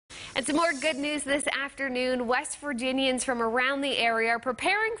And some more good news this afternoon. West Virginians from around the area are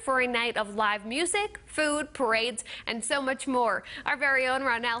preparing for a night of live music, food, parades, and so much more. Our very own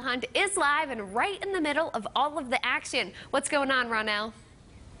Ronnell Hunt is live and right in the middle of all of the action. What's going on, Ronnell?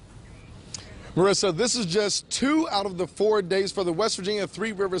 Marissa, this is just 2 out of the 4 days for the West Virginia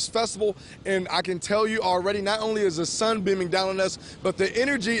Three Rivers Festival, and I can tell you already, not only is the sun beaming down on us, but the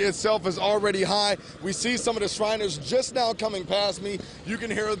energy itself is already high. We see some of the Shriners just now coming past me. You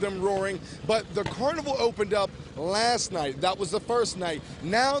can hear them roaring, but the carnival opened up last night. That was the first night.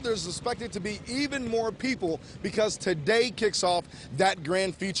 Now there's expected to be even more people because today kicks off that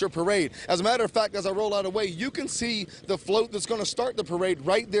grand feature parade. As a matter of fact, as I roll out of the way, you can see the float that's going to start the parade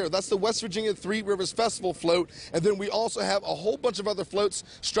right there. That's the West Virginia Three Rivers Festival float, and then we also have a whole bunch of other floats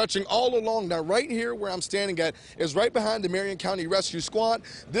stretching all along. Now right here where I'm standing at is right behind the Marion County Rescue Squad.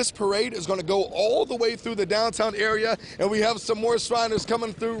 This parade is going to go all the way through the downtown area, and we have some more Shriners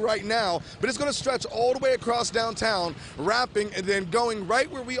coming through right now, but it's going to stretch all the way across downtown, wrapping and then going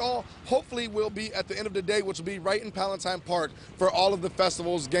right where we all hopefully will be at the end of the day, which will be right in Palatine Park for all of the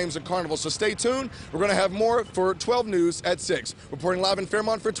festivals, games, and carnivals. So stay tuned. We're going to have more for 12 News at 6. Reporting live in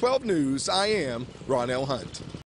Fairmont for 12 News, I am Ronnell Hunt.